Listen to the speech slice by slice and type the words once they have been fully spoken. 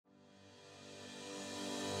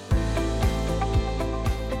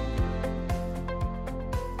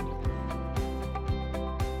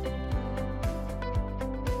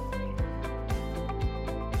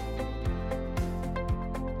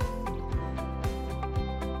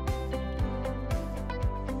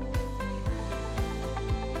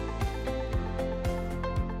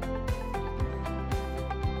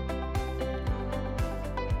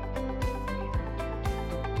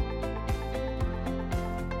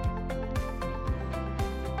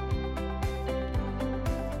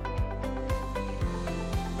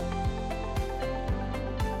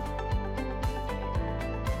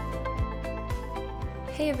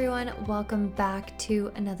Hey everyone, welcome back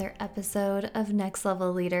to another episode of Next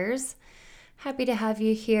Level Leaders. Happy to have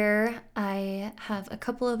you here. I have a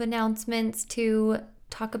couple of announcements to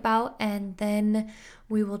talk about, and then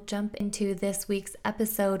we will jump into this week's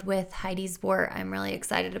episode with Heidi Zwart. I'm really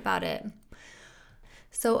excited about it.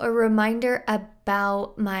 So a reminder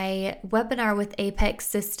about my webinar with Apex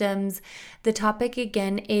Systems. The topic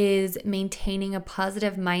again is maintaining a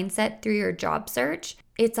positive mindset through your job search.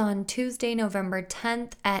 It's on Tuesday, November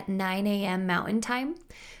 10th at 9 a.m. Mountain Time.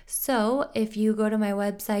 So if you go to my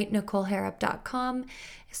website, NicoleHarrop.com,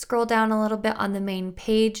 scroll down a little bit on the main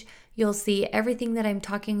page, you'll see everything that I'm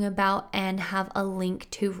talking about and have a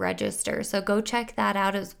link to register. So go check that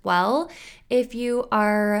out as well. If you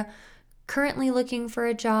are currently looking for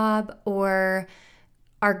a job or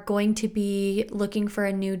are going to be looking for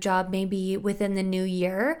a new job maybe within the new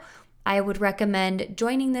year, I would recommend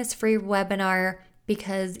joining this free webinar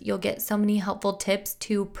because you'll get so many helpful tips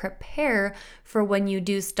to prepare for when you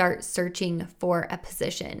do start searching for a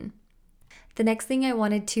position. The next thing I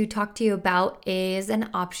wanted to talk to you about is an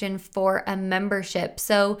option for a membership.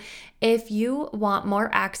 So if you want more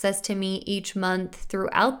access to me each month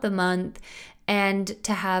throughout the month, and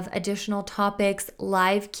to have additional topics,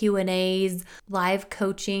 live Q&As, live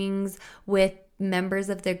coachings with members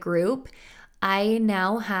of the group, I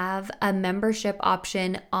now have a membership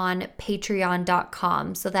option on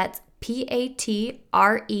patreon.com. So that's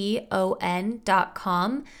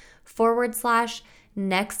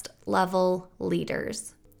patreon.com/next level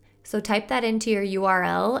leaders. So type that into your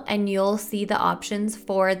URL and you'll see the options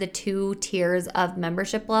for the 2 tiers of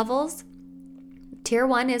membership levels. Tier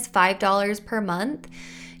 1 is $5 per month.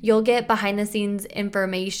 You'll get behind the scenes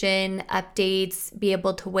information, updates, be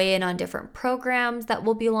able to weigh in on different programs that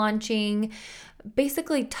we'll be launching,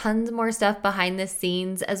 basically tons more stuff behind the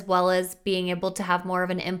scenes, as well as being able to have more of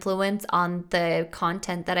an influence on the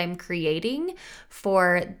content that I'm creating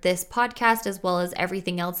for this podcast, as well as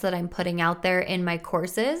everything else that I'm putting out there in my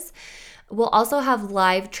courses. We'll also have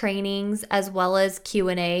live trainings as well as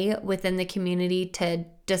Q&A within the community to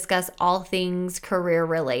discuss all things career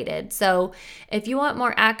related. So if you want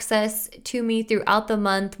more access to me throughout the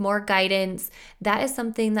month, more guidance, that is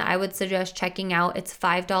something that I would suggest checking out. It's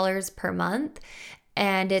 $5 per month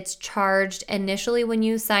and it's charged initially when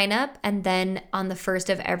you sign up and then on the first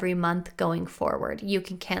of every month going forward. You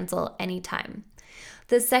can cancel anytime.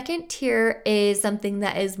 The second tier is something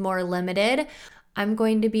that is more limited. I'm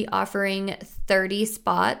going to be offering 30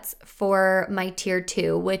 spots for my tier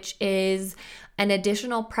 2, which is an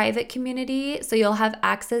additional private community. So you'll have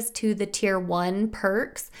access to the tier 1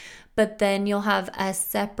 perks, but then you'll have a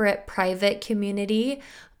separate private community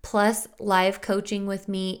plus live coaching with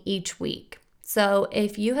me each week. So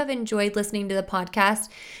if you have enjoyed listening to the podcast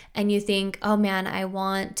and you think, oh man, I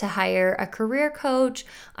want to hire a career coach,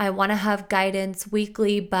 I want to have guidance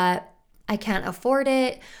weekly, but I can't afford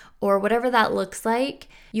it, or whatever that looks like,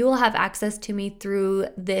 you will have access to me through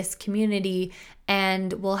this community,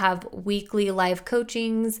 and we'll have weekly live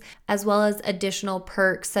coachings as well as additional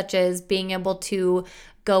perks such as being able to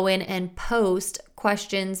go in and post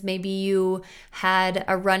questions. Maybe you had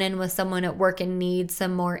a run-in with someone at work and need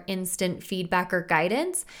some more instant feedback or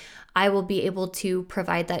guidance. I will be able to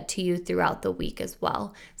provide that to you throughout the week as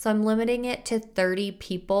well. So I'm limiting it to 30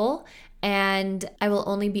 people, and I will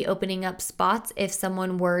only be opening up spots if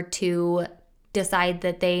someone were to decide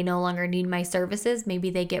that they no longer need my services.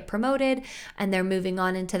 Maybe they get promoted and they're moving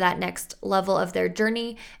on into that next level of their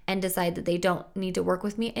journey and decide that they don't need to work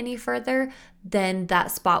with me any further, then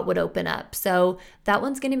that spot would open up. So that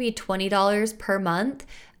one's going to be $20 per month.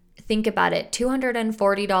 Think about it,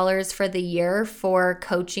 $240 for the year for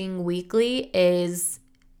coaching weekly is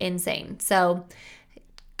insane. So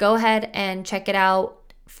go ahead and check it out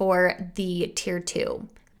for the tier 2.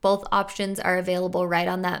 Both options are available right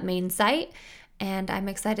on that main site, and I'm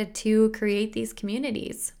excited to create these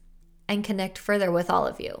communities and connect further with all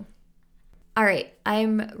of you. All right,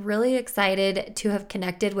 I'm really excited to have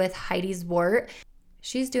connected with Heidi Zwart.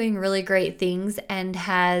 She's doing really great things and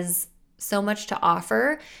has so much to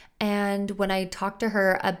offer. And when I talked to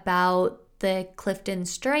her about the Clifton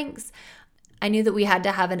Strengths, I knew that we had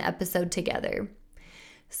to have an episode together.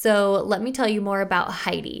 So let me tell you more about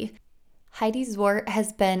Heidi. Heidi Zwart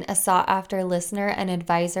has been a sought-after listener and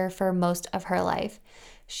advisor for most of her life.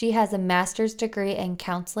 She has a master's degree in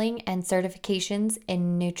counseling and certifications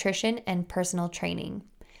in nutrition and personal training.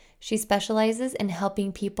 She specializes in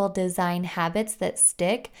helping people design habits that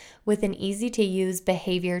stick with an easy-to-use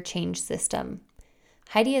behavior change system.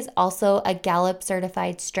 Heidi is also a Gallup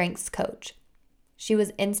certified strengths coach. She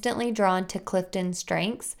was instantly drawn to Clifton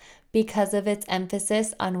Strengths because of its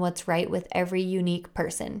emphasis on what's right with every unique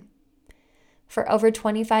person. For over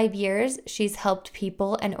 25 years, she's helped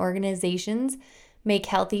people and organizations make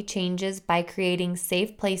healthy changes by creating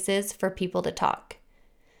safe places for people to talk.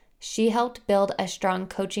 She helped build a strong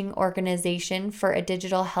coaching organization for a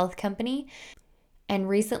digital health company and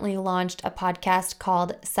recently launched a podcast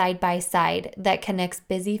called Side by Side that connects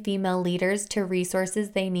busy female leaders to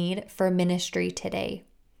resources they need for ministry today.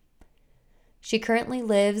 She currently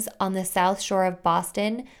lives on the South Shore of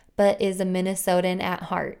Boston, but is a Minnesotan at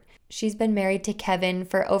heart. She's been married to Kevin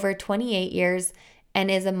for over 28 years and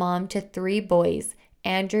is a mom to 3 boys,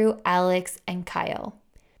 Andrew, Alex, and Kyle.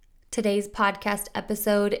 Today's podcast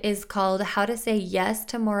episode is called How to Say Yes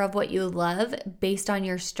to More of What You Love Based on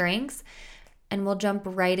Your Strengths, and we'll jump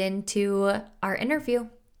right into our interview.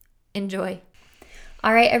 Enjoy.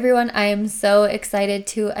 All right, everyone, I am so excited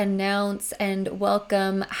to announce and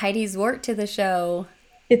welcome Heidi Zwart to the show.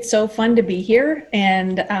 It's so fun to be here,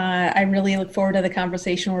 and I really look forward to the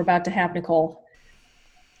conversation we're about to have, Nicole.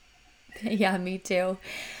 Yeah, me too.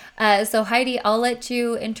 So Heidi, I'll let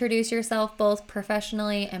you introduce yourself both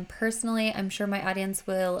professionally and personally. I'm sure my audience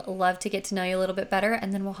will love to get to know you a little bit better,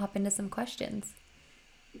 and then we'll hop into some questions.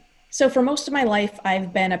 So for most of my life,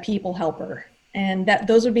 I've been a people helper, and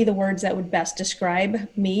those would be the words that would best describe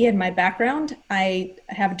me and my background. I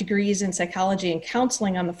have degrees in psychology and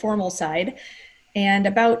counseling on the formal side, and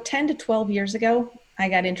about 10 to 12 years ago, I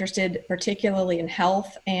got interested particularly in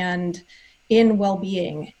health and in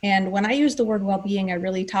well-being. And when I use the word well-being, I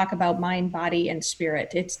really talk about mind, body, and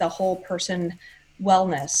spirit. It's the whole person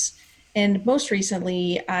wellness. And most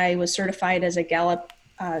recently, I was certified as a Gallup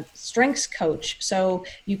strengths coach. So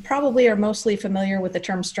you probably are mostly familiar with the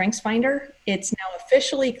term StrengthsFinder. It's now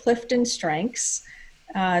officially Clifton Strengths.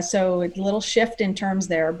 So a little shift in terms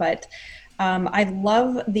there, but I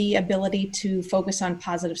love the ability to focus on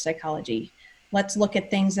positive psychology. Let's look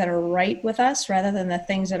at things that are right with us rather than the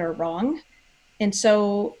things that are wrong. And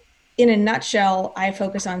so in a nutshell, I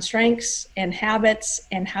focus on strengths and habits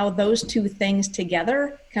and how those two things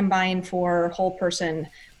together combine for whole person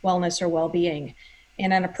wellness or well-being.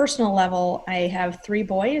 And on a personal level, I have 3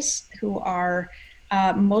 boys who are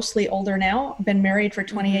mostly older now, been married for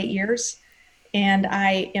 28 years. And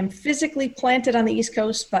I am physically planted on the East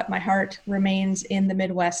Coast, but my heart remains in the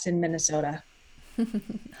Midwest in Minnesota.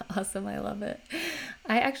 Awesome. I love it.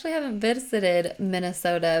 I actually haven't visited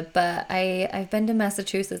Minnesota, but I've been to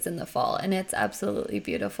Massachusetts in the fall, and it's absolutely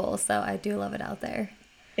beautiful. So I do love it out there.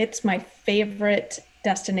 It's my favorite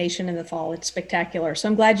destination in the fall. It's spectacular. So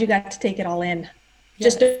I'm glad you got to take it all in.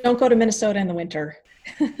 Yes. Just don't go to Minnesota in the winter.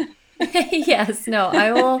 Yes, no,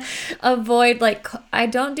 I will avoid, I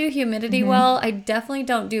don't do humidity well. I definitely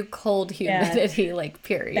don't do cold humidity,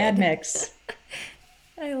 period. Bad mix.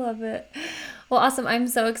 I love it. Well, awesome. I'm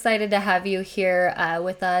so excited to have you here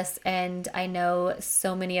with us. And I know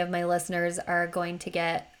so many of my listeners are going to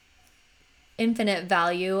get infinite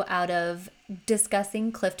value out of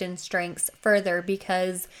discussing Clifton Strengths further,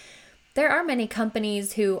 because there are many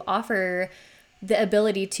companies who offer the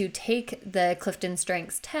ability to take the Clifton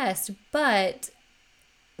Strengths test, but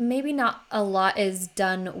maybe not a lot is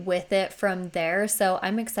done with it from there. So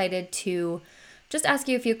I'm excited to just ask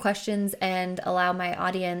you a few questions and allow my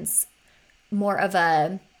audience more of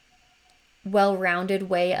a well-rounded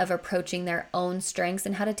way of approaching their own strengths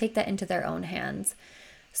and how to take that into their own hands.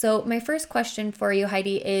 So my first question for you,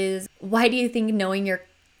 Heidi, is why do you think knowing your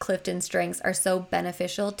Clifton Strengths are so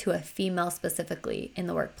beneficial to a female specifically in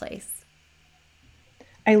the workplace?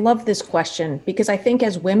 I love this question because I think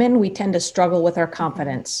as women, we tend to struggle with our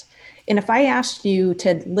confidence. And if I asked you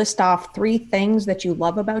to list off 3 things that you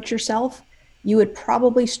love about yourself, you would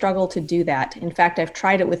probably struggle to do that. In fact, I've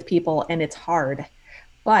tried it with people and it's hard.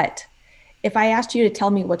 But if I asked you to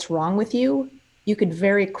tell me what's wrong with you, you could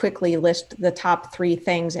very quickly list the top 3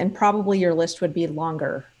 things, and probably your list would be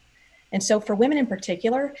longer. And so for women in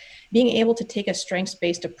particular, being able to take a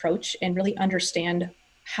strengths-based approach and really understand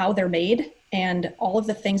how they're made and all of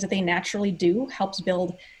the things that they naturally do helps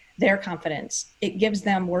build their confidence. It gives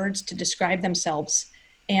them words to describe themselves.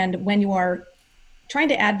 And when you are trying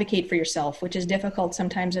to advocate for yourself, which is difficult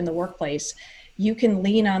sometimes in the workplace, you can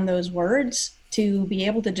lean on those words to be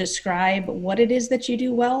able to describe what it is that you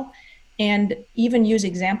do well, and even use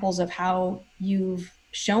examples of how you've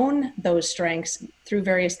shown those strengths through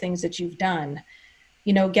various things that you've done.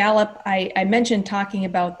 You know, Gallup, I mentioned talking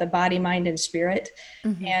about the body, mind, and spirit.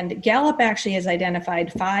 And Gallup actually has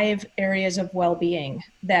identified 5 areas of well-being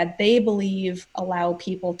that they believe allow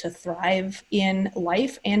people to thrive in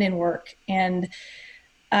life and in work. And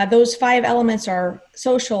those 5 elements are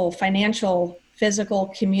social, financial, physical,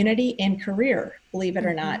 community, and career, believe it or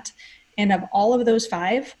Mm-hmm. not. And of all of those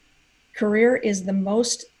five, career is the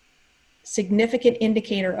most significant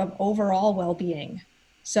indicator of overall well-being.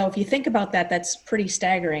 So if you think about that, that's pretty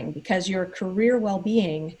staggering because your career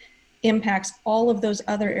well-being impacts all of those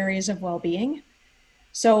other areas of well-being.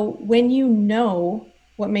 So when you know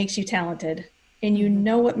what makes you talented and you Mm-hmm.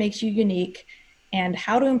 know what makes you unique and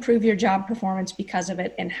how to improve your job performance because of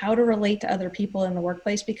it and how to relate to other people in the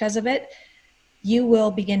workplace because of it, you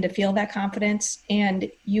will begin to feel that confidence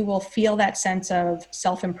and you will feel that sense of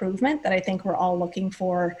self-improvement that I think we're all looking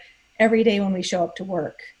for every day when we show up to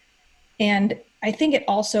work. And I think it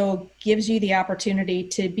also gives you the opportunity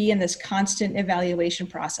to be in this constant evaluation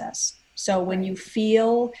process. So when you Right.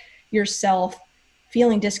 feel yourself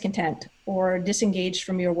feeling discontent or disengaged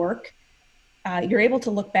from your work, you're able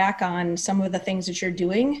to look back on some of the things that you're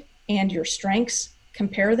doing and your strengths,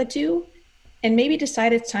 compare the two, and maybe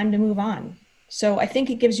decide it's time to move on. So I think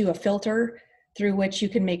it gives you a filter through which you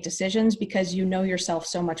can make decisions because you know yourself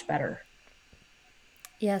so much better.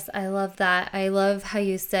 Yes, I love that. I love how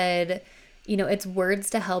you said, it's words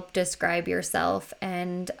to help describe yourself.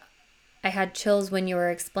 And I had chills when you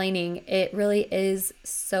were explaining. It really is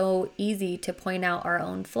so easy to point out our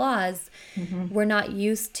own flaws. Mm-hmm. We're not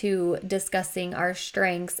used to discussing our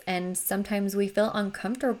strengths, and sometimes we feel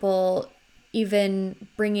uncomfortable even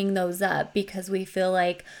bringing those up because we feel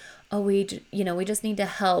like, oh, we just need to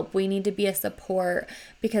help. We need to be a support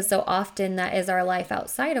because so often that is our life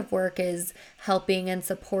outside of work, is helping and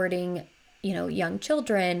supporting, young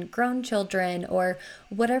children, grown children, or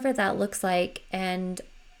whatever that looks like. And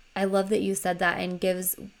I love that you said that, and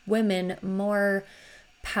gives women more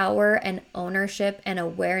power and ownership and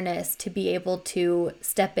awareness to be able to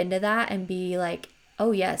step into that and be like,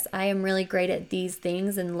 oh, yes, I am really great at these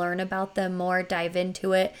things, and learn about them more, dive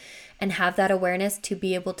into it, and have that awareness to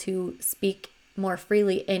be able to speak more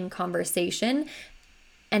freely in conversation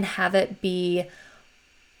and have it be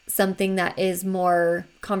something that is more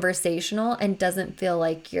conversational and doesn't feel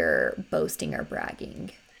like you're boasting or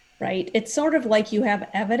bragging. Right? It's sort of like you have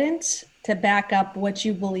evidence to back up what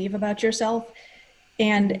you believe about yourself.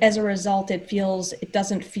 And Mm-hmm. as a result, it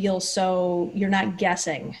doesn't feel so, you're not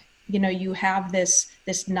guessing. You know, you have this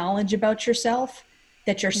knowledge about yourself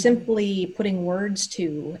that you're Mm-hmm. simply putting words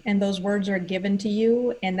to, and those words are given to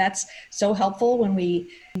you. And that's so helpful when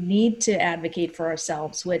we need to advocate for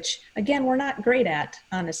ourselves, which again, we're not great at,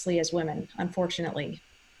 honestly, as women, unfortunately.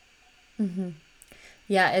 Mm-hmm.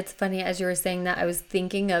 Yeah, it's funny as you were saying that, I was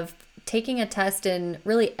thinking of taking a test in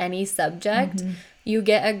really any subject. Mm-hmm. You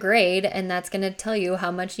get a grade, and that's going to tell you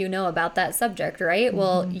how much you know about that subject, right?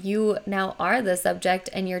 Well, Mm-hmm. you now are the subject,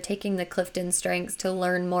 and you're taking the Clifton Strengths to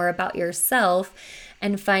learn more about yourself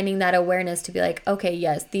and finding that awareness to be like, okay,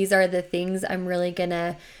 yes, these are the things I'm really going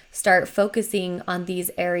to start focusing on,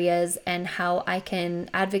 these areas, and how I can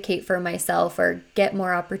advocate for myself or get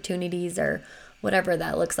more opportunities or whatever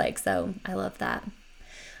that looks like. So I love that.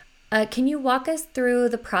 Can you walk us through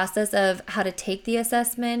the process of how to take the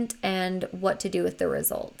assessment and what to do with the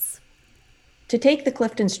results? To take the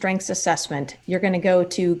Clifton Strengths Assessment, you're going to go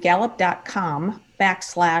to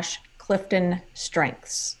gallup.com/Clifton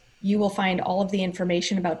Strengths. You will find all of the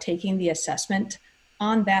information about taking the assessment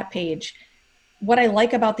on that page. What I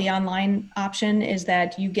like about the online option is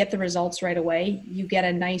that you get the results right away. You get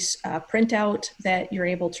a nice printout that you're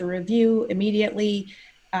able to review immediately.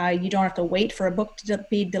 You don't have to wait for a book to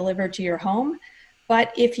be delivered to your home.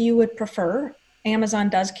 But if you would prefer, Amazon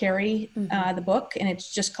does carry Mm-hmm. the book, and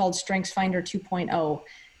it's just called StrengthsFinder 2.0.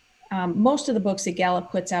 Most of the books that Gallup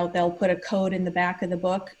puts out, they'll put a code in the back of the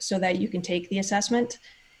book so that you can take the assessment.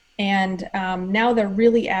 And now they're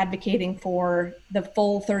really advocating for the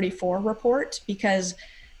full 34 report because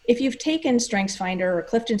if you've taken StrengthsFinder or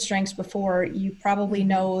Clifton Strengths before, you probably Mm-hmm.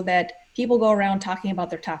 know that people go around talking about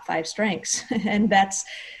their top 5 strengths, and that's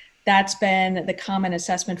been the common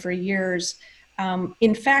assessment for years.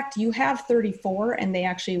 In fact, you have 34, and they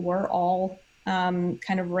actually were all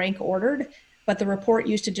kind of rank ordered, but the report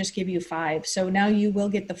used to just give you 5. So now you will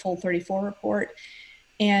get the full 34 report.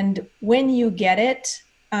 And when you get it,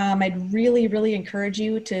 I'd really, really encourage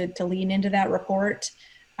you to lean into that report,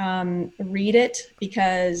 read it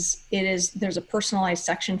because there's a personalized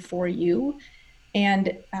section for you,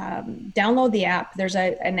 and download the app. There's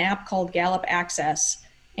an app called Gallup Access,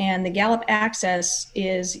 and the Gallup Access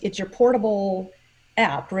it's your portable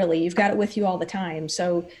app. Really, you've got it with you all the time.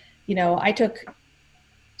 So, I took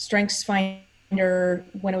StrengthsFinder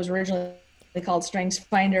when it was originally called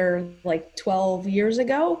StrengthsFinder like 12 years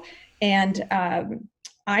ago, and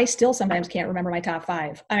I still sometimes can't remember my top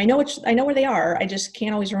five. I know where they are. I just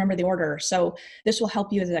can't always remember the order. So this will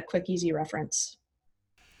help you as a quick, easy reference.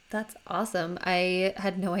 That's awesome. I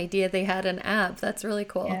had no idea they had an app. That's really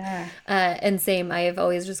cool. Yeah. And same, I have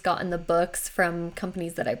always just gotten the books from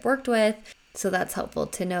companies that I've worked with. So that's helpful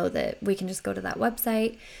to know that we can just go to that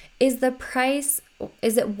website. Is the price,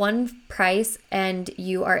 is it one price and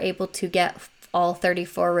you are able to get all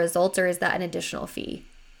 34 results, or is that an additional fee?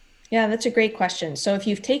 Yeah, that's a great question. So if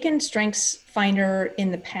you've taken Strengths Finder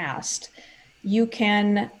in the past, you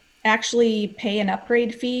can actually pay an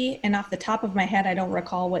upgrade fee. And off the top of my head, I don't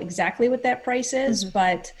recall exactly what that price is,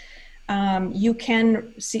 but you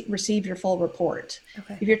can receive your full report.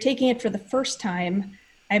 Okay. If you're taking it for the first time,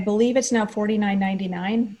 I believe it's now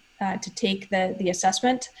 $49.99 to take the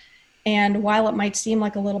assessment. And while it might seem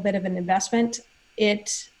like a little bit of an investment,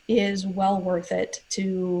 it is well worth it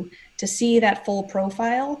to see that full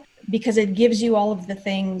profile, because it gives you all of the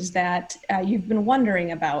things that you've been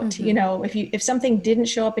wondering about. You know, if something didn't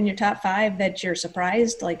show up in your top five that you're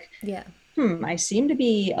surprised, like, Yeah. I seem to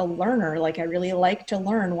be a learner. Like, I really like to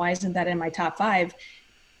learn. Why isn't that in my top five?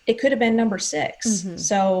 It could have been number 6.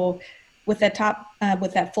 So with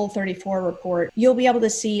that full 34 report, you'll be able to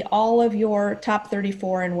see all of your top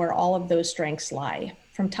 34 and where all of those strengths lie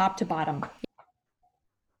from top to bottom.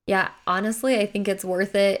 Yeah, honestly, I think it's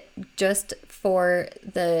worth it just for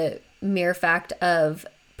the mere fact of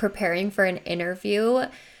preparing for an interview.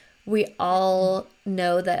 We all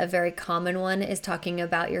know that a very common one is talking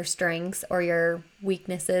about your strengths or your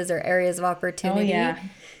weaknesses or areas of opportunity. Oh,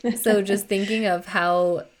 yeah. So just thinking of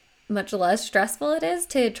how much less stressful it is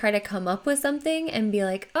to try to come up with something and be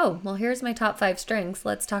like, oh, well, here's my top 5 strengths.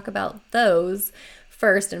 Let's talk about those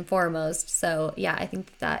first and foremost. So yeah, I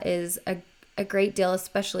think that is a great deal,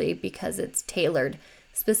 especially because it's tailored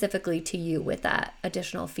specifically to you with that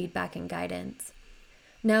additional feedback and guidance.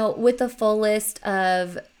 Now, with the full list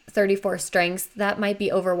of 34 strengths, that might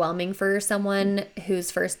be overwhelming for someone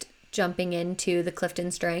who's first jumping into the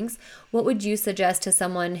Clifton Strengths. What would you suggest to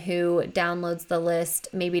someone who downloads the list,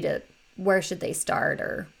 maybe to where should they start,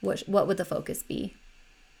 or what would the focus be?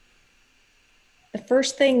 The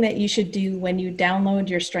first thing that you should do when you download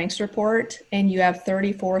your strengths report and you have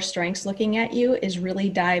 34 strengths looking at you is really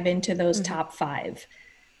dive into those top 5.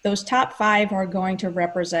 Those top 5 are going to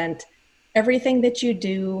represent everything that you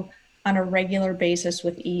do on a regular basis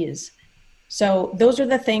with ease. So those are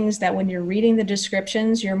the things that when you're reading the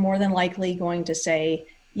descriptions, you're more than likely going to say,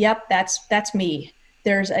 yep, that's me.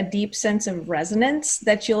 There's a deep sense of resonance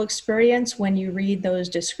that you'll experience when you read those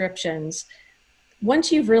descriptions.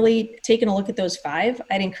 Once you've really taken a look at those 5,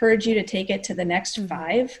 I'd encourage you to take it to the next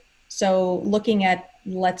 5. So looking at,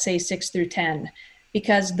 let's say, 6 through 10,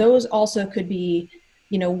 because those also could be,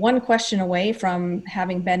 one question away from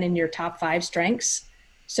having been in your top 5 strengths.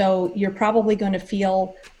 So you're probably going to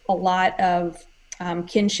feel a lot of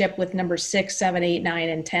kinship with number 6, 7, 8, 9,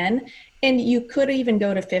 and 10. And you could even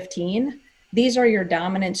go to 15. These are your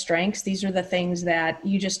dominant strengths. These are the things that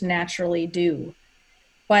you just naturally do.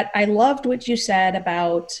 But I loved what you said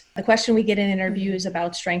about the question we get in interviews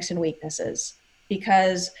about strengths and weaknesses,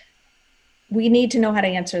 because we need to know how to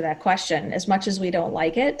answer that question as much as we don't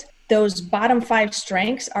like it. Those bottom 5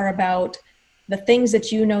 strengths are about the things that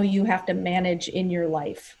you have to manage in your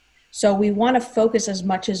life. So we want to focus as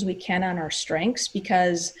much as we can on our strengths,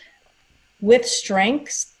 because with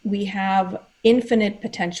strengths, we have infinite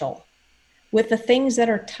potential. With the things that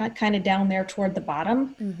are kind of down there toward the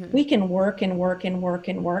bottom, we can work and work and work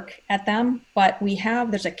and work at them, but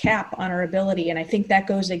there's a cap on our ability. And I think that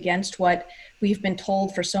goes against what we've been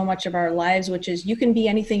told for so much of our lives, which is you can be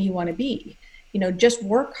anything you want to be. Just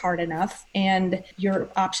work hard enough and your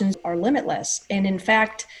options are limitless. And in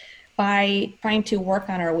fact, by trying to work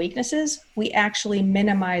on our weaknesses, we actually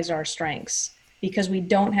minimize our strengths, because we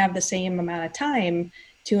don't have the same amount of time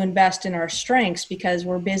to invest in our strengths, because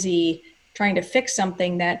we're busy trying to fix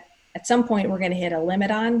something that at some point we're going to hit a limit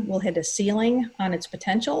on. We'll hit a ceiling on its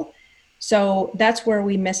potential. So that's where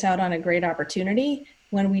we miss out on a great opportunity,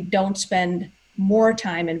 when we don't spend more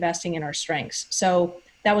time investing in our strengths. So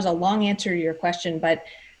that was a long answer to your question, but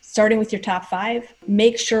starting with your top 5,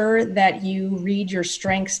 make sure that you read your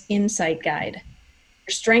Strengths Insight Guide.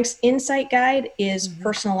 Your Strengths Insight Guide is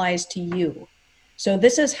personalized to you. So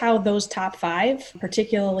this is how those top 5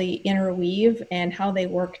 particularly interweave and how they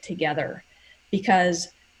work together. Because,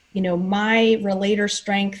 my relator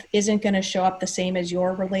strength isn't going to show up the same as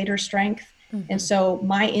your relator strength. And so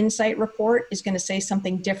my insight report is going to say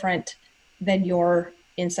something different than your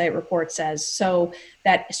insight report says. So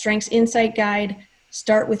that Strengths Insight Guide,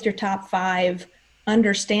 start with your top 5,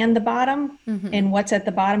 understand the bottom and what's at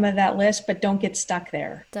the bottom of that list, but don't get stuck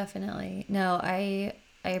there. Definitely. No, I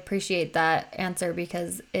appreciate that answer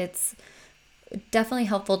because it's definitely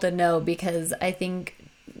helpful to know, because I think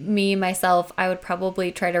me myself, I would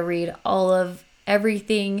probably try to read all of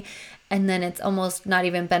everything, and then it's almost not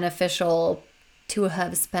even beneficial to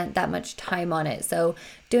have spent that much time on it. So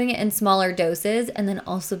doing it in smaller doses, and then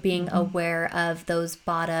also being aware of those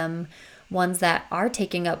bottom ones that are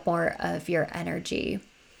taking up more of your energy.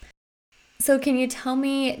 So, can you tell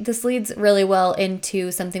me, this leads really well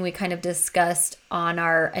into something we kind of discussed on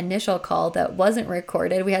our initial call that wasn't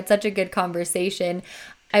recorded. We had such a good conversation.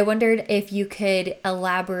 I wondered if you could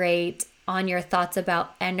elaborate on your thoughts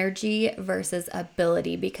about energy versus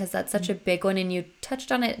ability, because that's such a big one. And you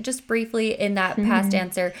touched on it just briefly in that past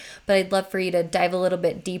answer, but I'd love for you to dive a little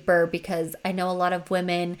bit deeper, because I know a lot of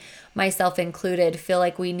women, myself included, feel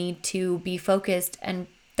like we need to be focused, and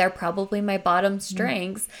they're probably my bottom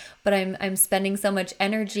strengths, but I'm spending so much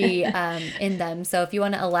energy in them. So if you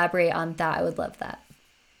want to elaborate on that, I would love that.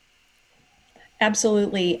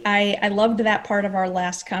 Absolutely. I loved that part of our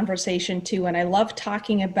last conversation too. And I love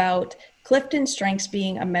talking about Clifton Strengths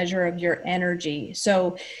being a measure of your energy.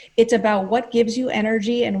 So it's about what gives you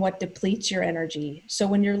energy and what depletes your energy. So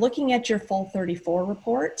when you're looking at your full 34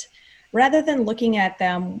 report, rather than looking at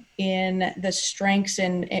them in the strengths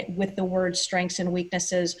and with the word strengths and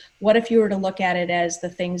weaknesses, what if you were to look at it as the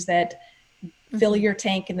things that fill your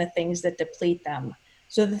tank and the things that deplete them?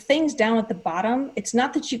 So the things down at the bottom, it's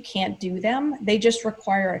not that you can't do them, they just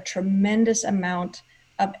require a tremendous amount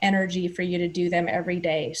of energy for you to do them every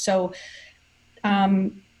day. So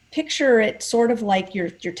picture it sort of like your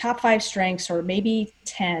top 5 strengths, or maybe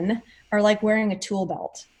 10, are like wearing a tool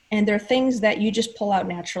belt. And they're things that you just pull out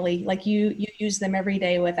naturally, like you use them every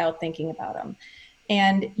day without thinking about them.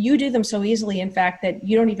 And you do them so easily, in fact, that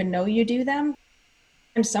you don't even know you do them.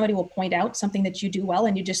 And somebody will point out something that you do well,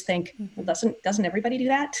 and you just think, well, doesn't everybody do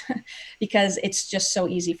that? Because it's just so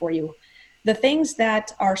easy for you. The things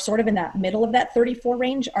that are sort of in that middle of that 34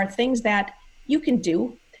 range are things that you can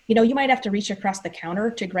do. You know, you might have to reach across the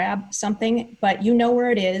counter to grab something, but you know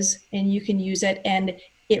where it is and you can use it. And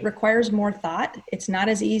it requires more thought. It's not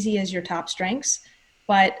as easy as your top strengths,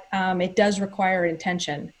 but it does require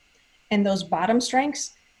intention. And those bottom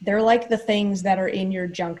strengths, they're like the things that are in your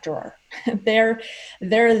junk drawer. they're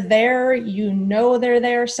there, you know they're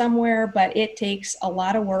there somewhere, but it takes a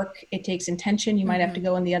lot of work. It takes intention. You might have to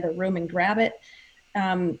go in the other room and grab it.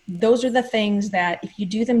 Those are the things that if you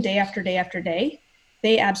do them day after day after day,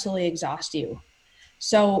 they absolutely exhaust you.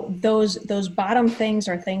 So those bottom things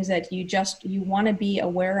are things that you want to be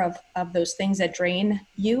aware of those things that drain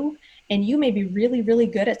you. And you may be really, really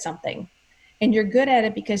good at something, and you're good at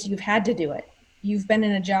it because you've had to do it. You've been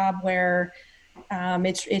in a job where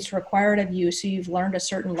it's required of you, so you've learned a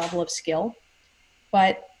certain level of skill.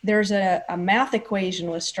 But there's a math equation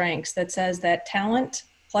with strengths that says that talent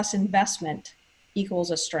plus investment equals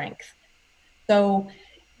a strength. So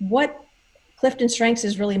what Clifton Strengths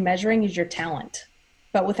is really measuring is your talent.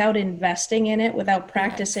 But without investing in it, without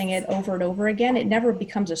practicing it over and over again, it never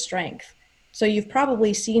becomes a strength. So you've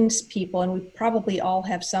probably seen people, and we probably all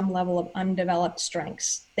have some level of undeveloped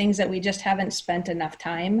strengths, things that we just haven't spent enough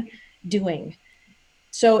time doing.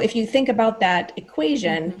 So if you think about that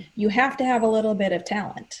equation, you have to have a little bit of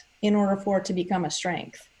talent in order for it to become a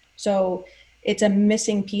strength. So it's a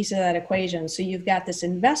missing piece of that equation. So you've got this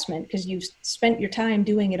investment because you've spent your time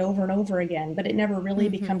doing it over and over again, but it never really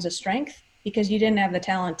becomes a strength because you didn't have the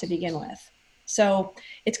talent to begin with. So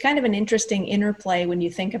it's kind of an interesting interplay when you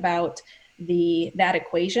think about that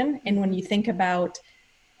equation, and when you think about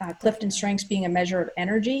Clifton Strengths being a measure of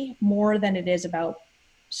energy more than it is about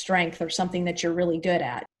strength or something that you're really good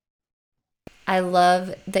at. I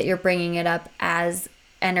love that you're bringing it up as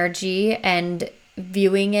energy and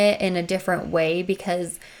viewing it in a different way,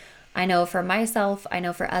 because I know for myself, I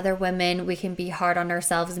know for other women, we can be hard on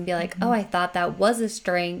ourselves and be like, oh, I thought that was a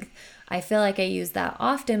strength. I feel like I use that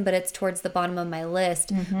often, but it's towards the bottom of my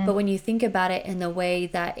list. But when you think about it in the way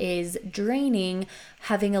that is draining,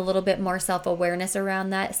 having a little bit more self-awareness around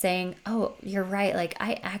that, saying, oh, you're right. Like,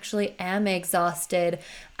 I actually am exhausted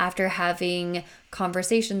after having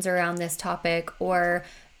conversations around this topic or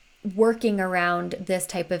working around this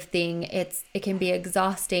type of thing. It can be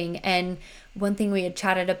exhausting. And one thing we had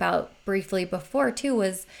chatted about briefly before too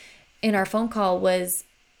was in our phone call was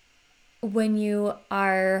when you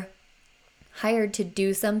are hired to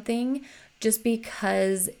do something, just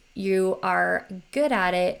because you are good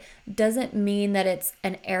at it doesn't mean that it's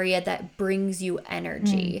an area that brings you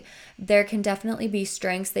energy. There can definitely be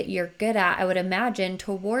strengths that you're good at, I would imagine,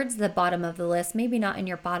 towards the bottom of the list, maybe not in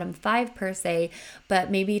your bottom 5 per se,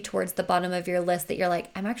 but maybe towards the bottom of your list that you're like,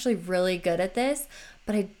 I'm actually really good at this,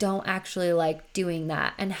 but I don't actually like doing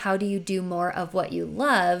that. And how do you do more of what you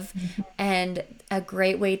love? And a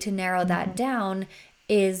great way to narrow that down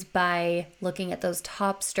is by looking at those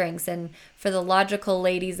top strengths. And for the logical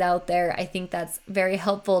ladies out there, I think that's very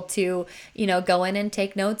helpful to, go in and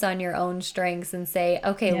take notes on your own strengths and say,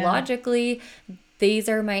 okay, logically, these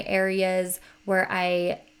are my areas where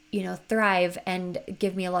I, thrive and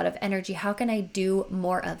give me a lot of energy. How can I do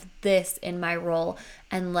more of this in my role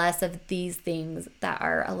and less of these things that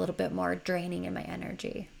are a little bit more draining in my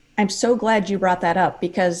energy? I'm so glad you brought that up,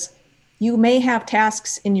 because you may have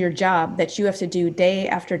tasks in your job that you have to do day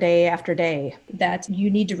after day after day that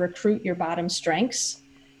you need to recruit your bottom strengths.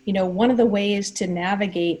 One of the ways to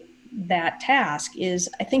navigate that task is,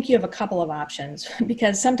 I think you have a couple of options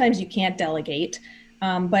because sometimes you can't delegate.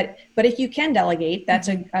 But if you can delegate, that's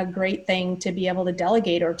a great thing to be able to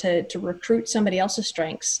delegate or to recruit somebody else's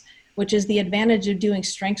strengths, which is the advantage of doing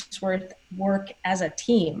strengths work as a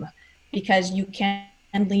team, because you can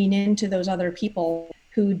lean into those other people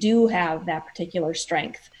who do have that particular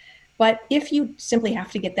strength. But if you simply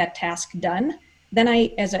have to get that task done, then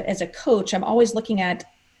as a coach, I'm always looking at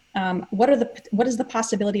what is the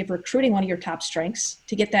possibility of recruiting one of your top strengths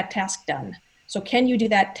to get that task done. So can you do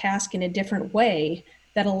that task in a different way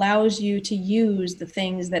that allows you to use the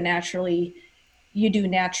things that you do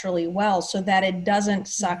naturally well, so that it doesn't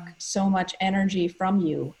suck so much energy from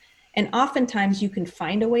you? And oftentimes you can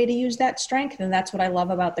find a way to use that strength. And that's what I love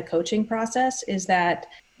about the coaching process, is that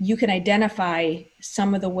you can identify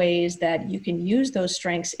some of the ways that you can use those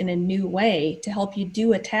strengths in a new way to help you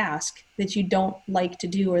do a task that you don't like to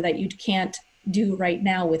do or that you can't do right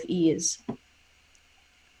now with ease.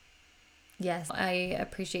 Yes, I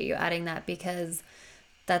appreciate you adding that, because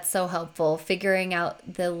that's so helpful. Figuring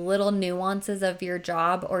out the little nuances of your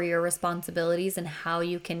job or your responsibilities and how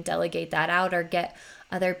you can delegate that out or get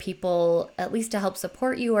other people at least to help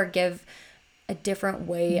support you or give a different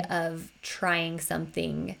way of trying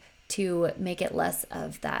something to make it less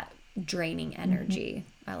of that draining energy.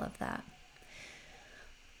 I love that.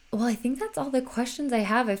 Well, I think that's all the questions I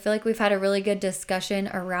have. I feel like we've had a really good discussion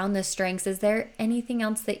around the strengths. Is there anything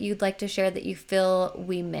else that you'd like to share that you feel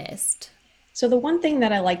we missed? So the one thing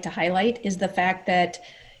that I like to highlight is the fact that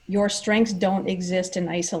your strengths don't exist in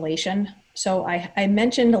isolation. So I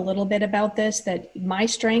mentioned a little bit about this, that my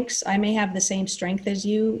strengths, I may have the same strength as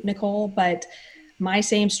you, Nicole, but my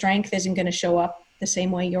same strength isn't going to show up the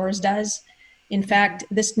same way yours does. In fact,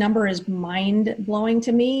 this number is mind blowing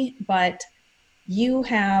to me, but you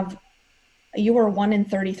are 1 in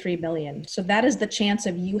 33 million. So that is the chance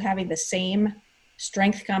of you having the same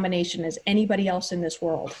strength combination as anybody else in this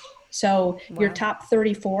world. So your top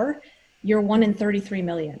 34, you're 1 in 33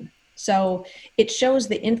 million. So it shows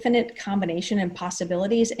the infinite combination and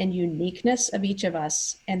possibilities and uniqueness of each of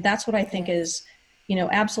us. And that's what I think is,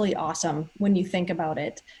 absolutely awesome when you think about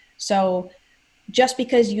it. So just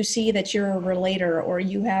because you see that you're a relator or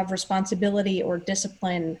you have responsibility or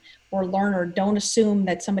discipline or learner, don't assume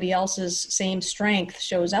that somebody else's same strength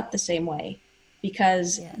shows up the same way,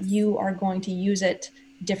 because you are going to use it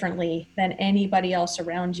differently than anybody else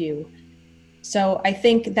around you. So I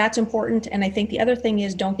think that's important. And I think the other thing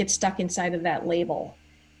is, don't get stuck inside of that label.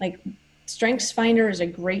 Like, Strengths Finder is a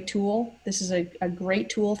great tool. This is a great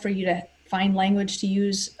tool for you to find language to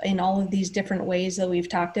use in all of these different ways that we've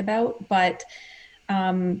talked about, but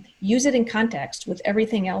use it in context with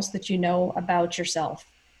everything else that you know about yourself.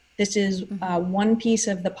 This is one piece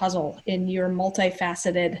of the puzzle, and you're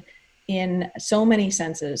multifaceted in so many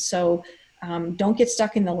senses. So don't get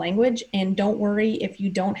stuck in the language, and don't worry if you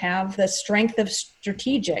don't have the strength of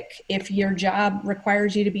strategic, if your job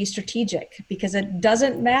requires you to be strategic, because it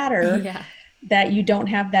doesn't matter that you don't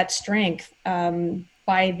have that strength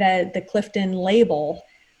by the Clifton label,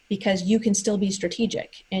 because you can still be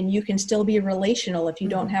strategic and you can still be relational if you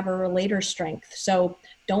don't have a relator strength. So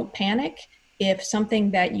don't panic if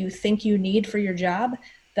something that you think you need for your job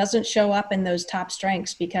doesn't show up in those top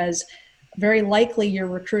strengths, because very likely you're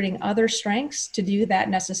recruiting other strengths to do that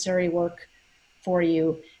necessary work for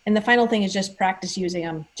you. And the final thing is just practice using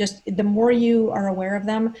them. Just the more you are aware of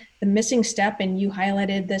them, the missing step, and you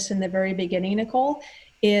highlighted this in the very beginning, Nicole,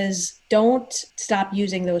 is don't stop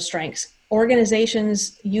using those strengths.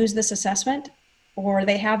 Organizations use this assessment, or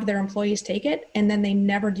they have their employees take it, and then they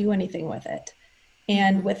never do anything with it.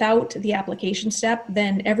 And without the application step,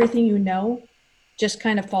 then everything you know just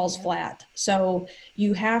kind of falls flat. So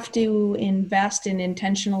you have to invest in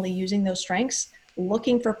intentionally using those strengths,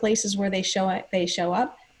 looking for places where they show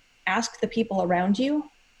up, ask the people around you,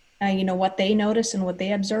 what they notice and what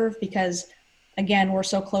they observe, because again, we're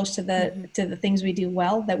so close to the things we do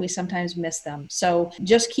well that we sometimes miss them. So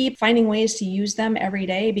just keep finding ways to use them every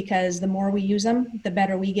day, because the more we use them, the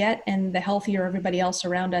better we get and the healthier everybody else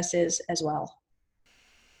around us is as well.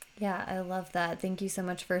 Yeah, I love that. Thank you so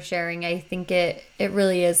much for sharing. I think it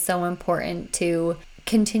really is so important to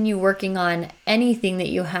continue working on anything that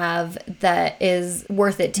you have that is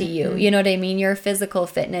worth it to you. You know what I mean? Your physical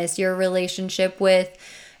fitness, your relationship with,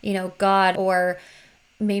 God, or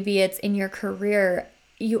maybe it's in your career.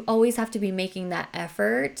 You always have to be making that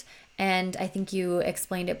effort. And I think you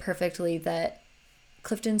explained it perfectly that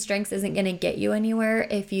Clifton Strengths isn't going to get you anywhere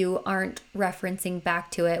if you aren't referencing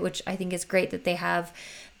back to it, which I think is great that they have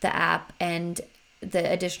the app and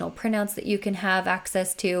the additional printouts that you can have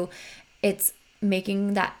access to. It's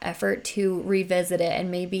making that effort to revisit it. And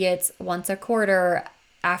maybe it's once a quarter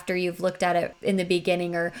after you've looked at it in the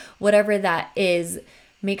beginning or whatever that is.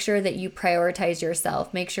 Make sure that you prioritize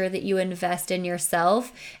yourself. Make sure that you invest in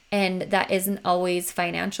yourself. And that isn't always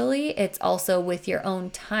financially. It's also with your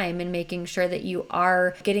own time and making sure that you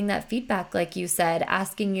are getting that feedback, like you said,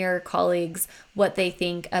 asking your colleagues what they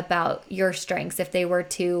think about your strengths. If they were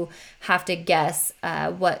to have to guess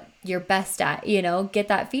what you're best at, get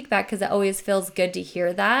that feedback, because it always feels good to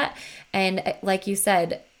hear that. And like you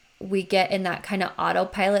said, we get in that kind of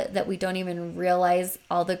autopilot that we don't even realize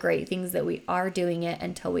all the great things that we are doing it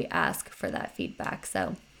until we ask for that feedback.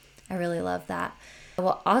 So I really love that.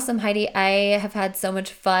 Well, awesome, Heidi. I have had so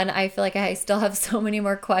much fun. I feel like I still have so many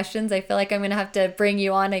more questions. I feel like I'm going to have to bring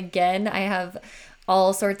you on again. I have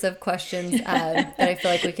all sorts of questions that I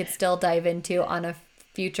feel like we could still dive into on a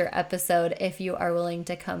future episode if you are willing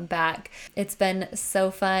to come back. It's been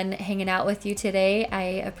so fun hanging out with you today. I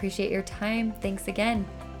appreciate your time. Thanks again.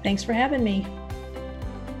 Thanks for having me.